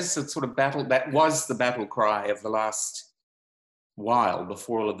 that is a sort of battle. That was the battle cry of the last while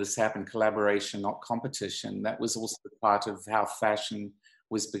before all of this happened. Collaboration, not competition. That was also part of how fashion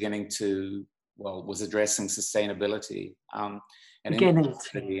was beginning to, was addressing sustainability and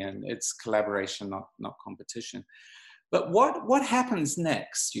it's collaboration, not competition. But what happens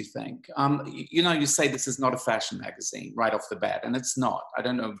next, you think? You say this is not a fashion magazine right off the bat, and it's not. I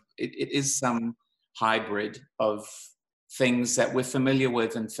don't know. It is some hybrid of things that we're familiar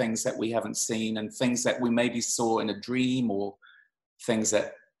with and things that we haven't seen and things that we maybe saw in a dream or things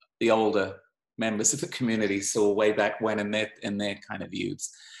that the older members of the community saw way back when in their kind of youths.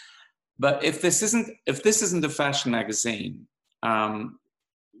 But if this isn't a fashion magazine,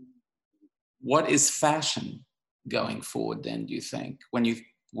 what is fashion going forward then, do you think?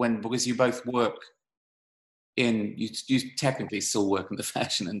 Because you both work you technically still work in the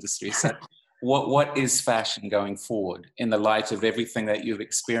fashion industry, so what is fashion going forward in the light of everything that you've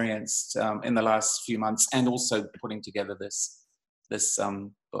experienced in the last few months, and also putting together these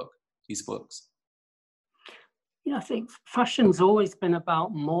books? I think fashion's always been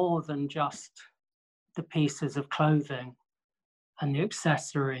about more than just the pieces of clothing and the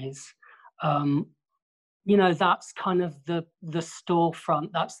accessories. That's kind of the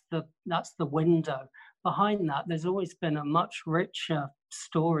storefront, that's the window. Behind that, there's always been a much richer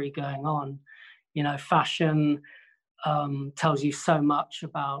story going on. Fashion tells you so much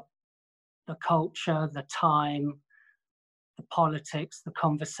about the culture, the time, the politics, the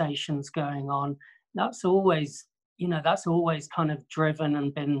conversations going on. That's always kind of driven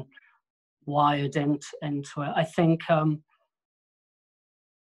and been wired into it. I think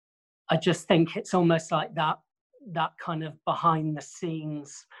I just think it's almost like that kind of behind the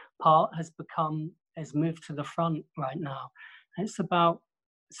scenes part has moved to the front right now. It's about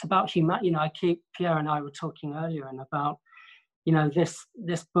humanity. Pierre and I were talking earlier, and about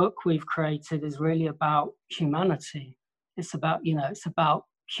this book we've created is really about humanity. It's about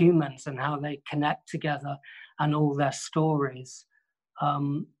humans and how they connect together and all their stories.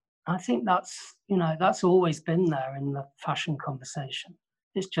 I think that's always been there in the fashion conversation.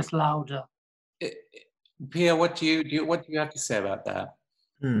 It's just louder. Pierre, what do you have to say about that?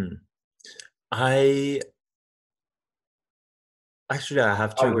 I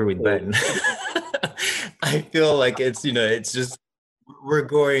have to agree with Ben. I feel like it's just we're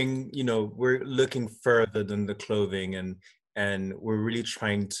going, we're looking further than the clothing, and we're really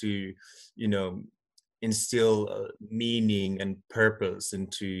trying to, instill meaning and purpose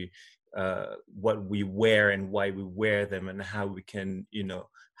into what we wear and why we wear them, and how we can,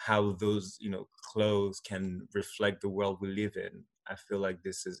 how those, clothes can reflect the world we live in. I feel like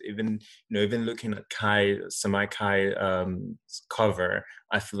this is even looking at Samai Kai's cover,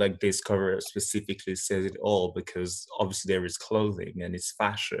 I feel like this cover specifically says it all, because obviously there is clothing and it's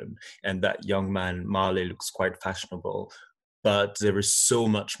fashion, and that young man, Marley, looks quite fashionable. But there is so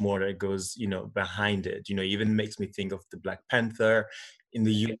much more that goes, behind it. Even makes me think of the Black Panther in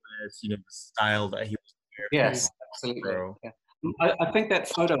the US, the style that he was wearing. Yes, absolutely. Yeah. I think that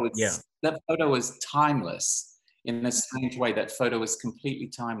photo is timeless. In a strange way, that photo is completely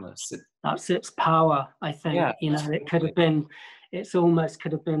timeless. That's its power, I think. Yeah, it could have been,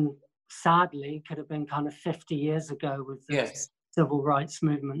 sadly, could have been kind of 50 years ago with the civil rights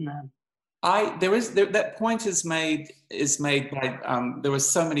movement then. That point is made by there were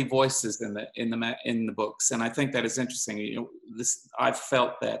so many voices in the books, and I think that is interesting. I've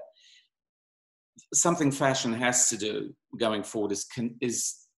felt that something fashion has to do going forward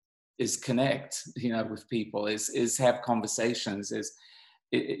is connect, with people, is have conversations.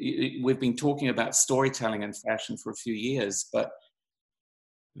 We've been talking about storytelling and fashion for a few years, but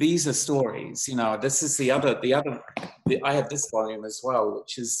these are stories. This is the other. I have this volume as well,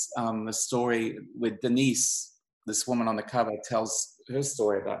 which is a story with Denise. This woman on the cover tells her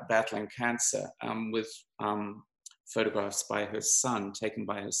story about battling cancer, with photographs by her son, taken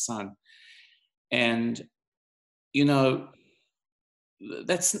by her son. And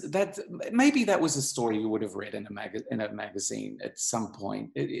maybe that was a story you would have read in a magazine at some point.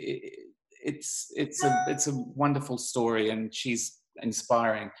 It's a wonderful story, and she's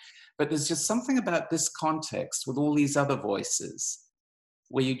inspiring. But there's just something about this context with all these other voices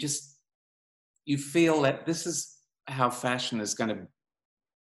where you feel that this is how fashion is going to,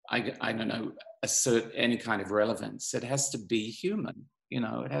 I don't know, assert any kind of relevance. It has to be human,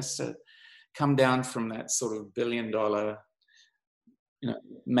 it has to come down from that sort of billion-dollar,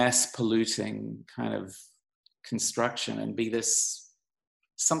 mass polluting kind of construction and be this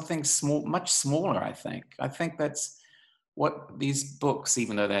something small, much smaller, I think. I think that's what these books,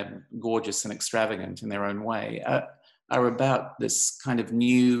 even though they're gorgeous and extravagant in their own way, are about, this kind of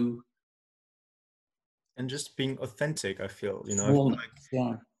new... And just being authentic, I feel,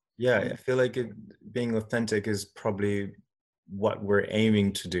 I feel like being authentic is probably what we're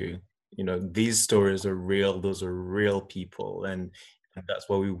aiming to do. These stories are real, those are real people, and that's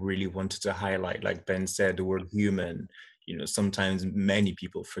what we really wanted to highlight. Like Ben said, the word human, sometimes many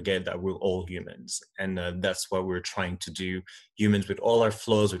people forget that we're all humans, and that's what we're trying to do. Humans with all our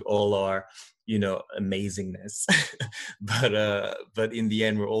flaws, with all our amazingness, but in the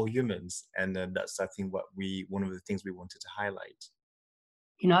end we're all humans, and that's, I think, one of the things we wanted to highlight.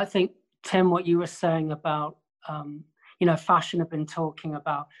 I think, Tim, what you were saying about fashion have been talking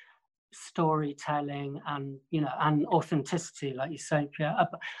about storytelling and and authenticity, like you say, Pierre.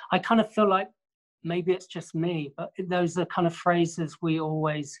 I kind of feel like maybe it's just me, but those are kind of phrases we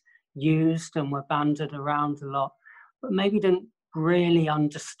always used and were bandied around a lot, but maybe didn't really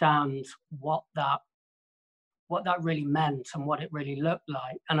understand what that really meant and what it really looked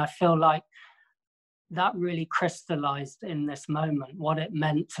like. And I feel like that really crystallized in this moment what it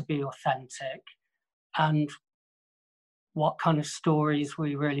meant to be authentic and what kind of stories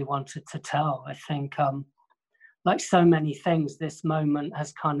we really wanted to tell. I think, like so many things, this moment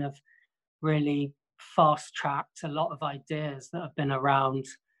has kind of really fast-tracked a lot of ideas that have been around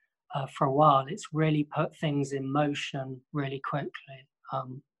for a while. It's really put things in motion really quickly.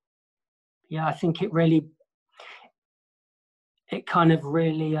 I think it kind of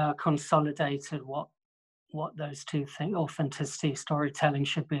really consolidated what those two things, authenticity, storytelling,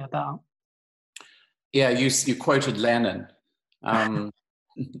 should be about. Yeah, you quoted Lennon.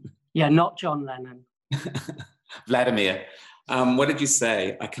 Yeah, not John Lennon. Vladimir. What did you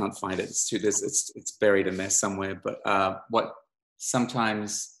say? I can't find it. It's buried in there somewhere. But what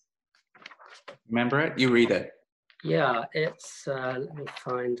sometimes, remember it? You read it. Yeah, it's. Let me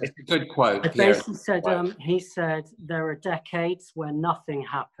find it. It's a good quote. It basically said, he said, there are decades where nothing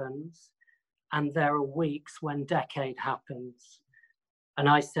happens, and there are weeks when decade happens. And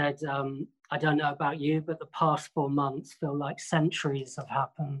I said, I don't know about you, but the past 4 months feel like centuries have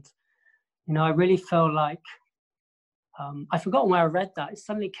happened. I really feel like, I've forgotten where I read that. It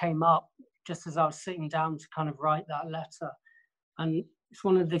suddenly came up just as I was sitting down to kind of write that letter. And it's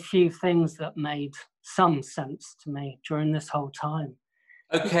one of the few things that made some sense to me during this whole time.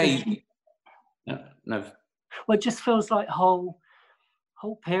 Okay. No. Well, it just feels like whole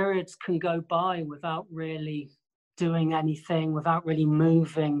periods can go by without really doing anything, without really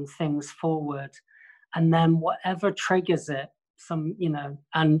moving things forward. And then whatever triggers it,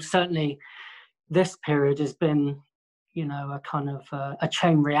 and certainly this period has been, a kind of a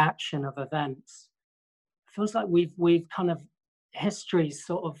chain reaction of events. It feels like we've kind of, history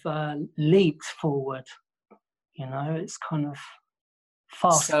sort of leaped forward. It's kind of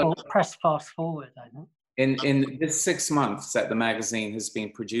press fast forward, I think. In this 6 months that the magazine has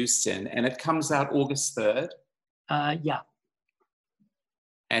been produced in, and it comes out August 3rd. Yeah.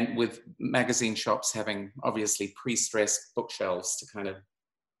 And with magazine shops having obviously pre-stressed bookshelves to kind of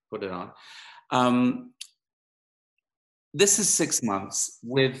put it on. This is 6 months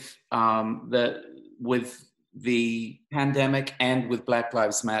with the pandemic and with Black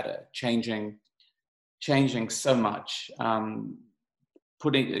Lives Matter changing so much,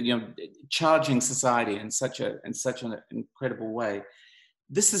 charging society in such an incredible way.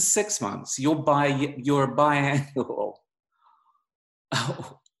 This is 6 months. You're biannual.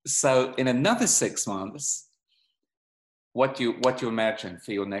 So in another 6 months, what do you imagine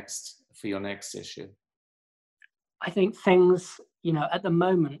for your next issue? I think things, at the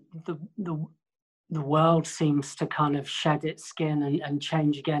moment, the world seems to kind of shed its skin and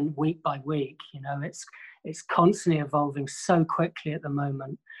change again week by week. It's constantly evolving so quickly at the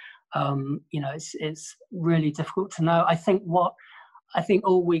moment. It's really difficult to know. I think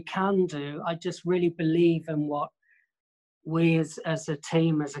all we can do, I just really believe in what we as a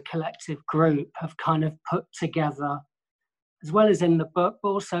team, as a collective group, have kind of put together, as well as in the book, but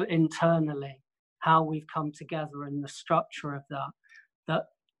also internally, how we've come together and the structure of that. that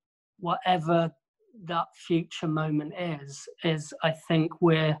whatever that future moment is I think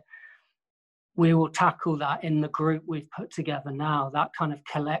we will tackle that in the group we've put together now, that kind of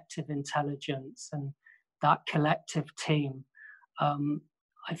collective intelligence and that collective team.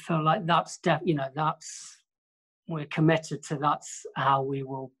 I feel like that's we're committed to, that's how we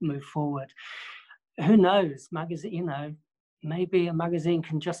will move forward. Who knows, maybe a magazine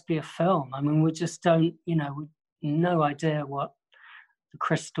can just be a film. I mean, we just don't, no idea what the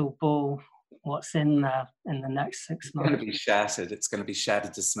crystal ball, what's in there in the next 6 months. It's going to be shattered. It's going to be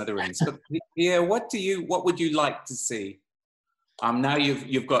shattered to smithereens. But yeah, what would you like to see? Now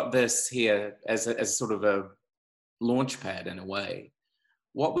you've got this here as sort of a launch pad in a way.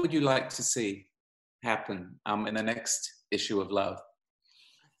 What would you like to see happen in the next issue of Love?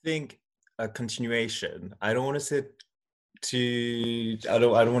 I think a continuation. I don't want to I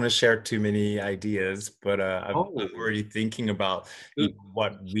don't want to share too many ideas, but I'm already thinking about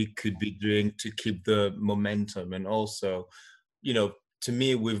what we could be doing to keep the momentum. And also, to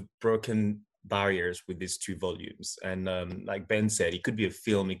me, we've broken barriers with these 2 volumes. And like Ben said, it could be a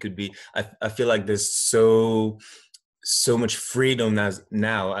film. It could be, I feel like there's so much freedom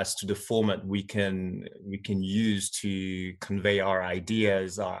now as to the format we can use to convey our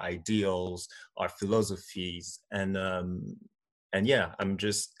ideas, our ideals, our philosophies, and yeah, I'm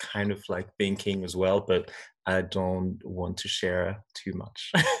just kind of like thinking as well, but I don't want to share too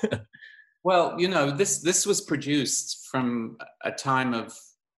much. Well, this was produced from a time of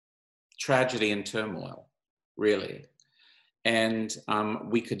tragedy and turmoil, really, and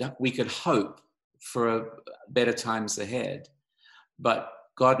we could hope for better times ahead, but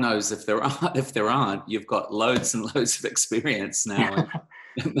God knows if there aren't, you've got loads and loads of experience now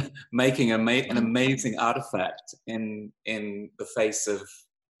making an amazing artifact in the face of,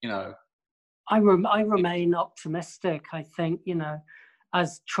 I remain optimistic. I think,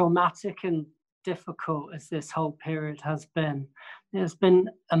 as traumatic and difficult as this whole period has been, there's been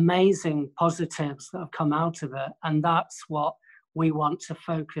amazing positives that have come out of it, and that's what we want to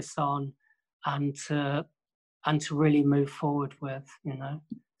focus on and to really move forward with.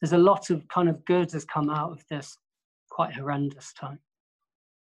 There's a lot of kind of good has come out of this quite horrendous time.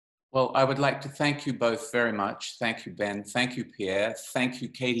 Well, I would like to thank you both very much. Thank you, Ben. Thank you, Pierre. Thank you,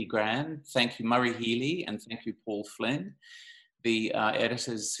 Katie Gran. Thank you, Murray Healy. And thank you, Paul Flynn, the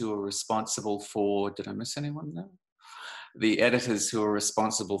editors who are responsible for, did I miss anyone there? The editors who are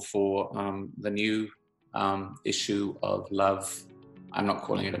responsible for the new issue of Love. I'm not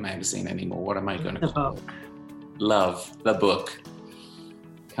calling it a magazine anymore. What am I going to call it? Love, the book,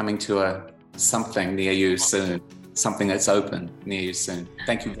 coming to something near you soon. Something that's open near you soon.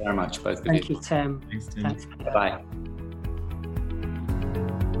 Thank you very much, both of you. Thank you, Tim. Thanks, Tim. Thanks. Bye.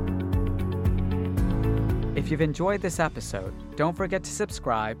 If you've enjoyed this episode, don't forget to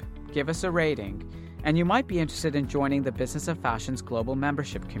subscribe, give us a rating, and you might be interested in joining the Business of Fashion's global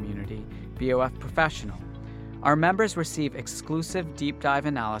membership community, BOF Professional. Our members receive exclusive deep dive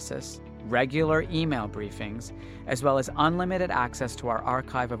analysis, regular email briefings, as well as unlimited access to our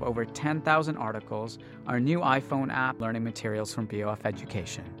archive of over 10,000 articles, our new iPhone app, learning materials from BOF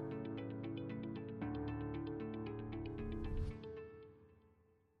Education.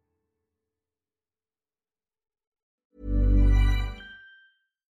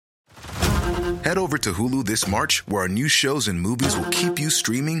 Head over to Hulu this March, where our new shows and movies will keep you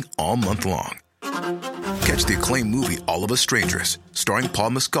streaming all month long. Catch the acclaimed movie All of Us Strangers, starring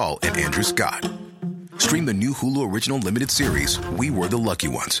Paul Mescal and Andrew Scott. Stream the new Hulu original limited series We Were the Lucky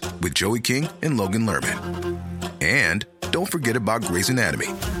Ones with Joey King and Logan Lerman. And don't forget about Grey's Anatomy.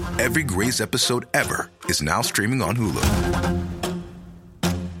 Every Grey's episode ever is now streaming on Hulu.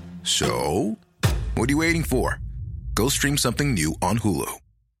 So, what are you waiting for? Go stream something new on Hulu.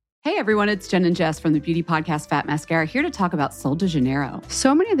 Hey everyone, it's Jen and Jess from the beauty podcast Fat Mascara here to talk about Sol de Janeiro.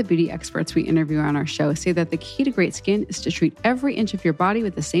 So many of the beauty experts we interview on our show say that the key to great skin is to treat every inch of your body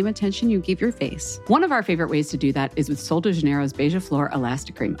with the same attention you give your face. One of our favorite ways to do that is with Sol de Janeiro's Beija Flor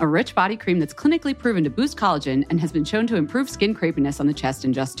Elastic Cream, a rich body cream that's clinically proven to boost collagen and has been shown to improve skin crepiness on the chest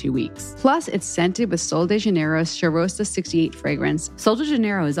in just 2 weeks. Plus, it's scented with Sol de Janeiro's Charosta 68 fragrance. Sol de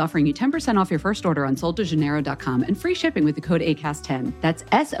Janeiro is offering you 10% off your first order on soldejaneiro.com and free shipping with the code ACAST10. That's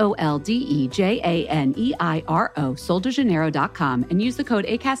SOLDEJANEIRO, soldejaneiro.com, and use the code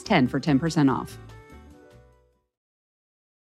ACAST10 for 10% off.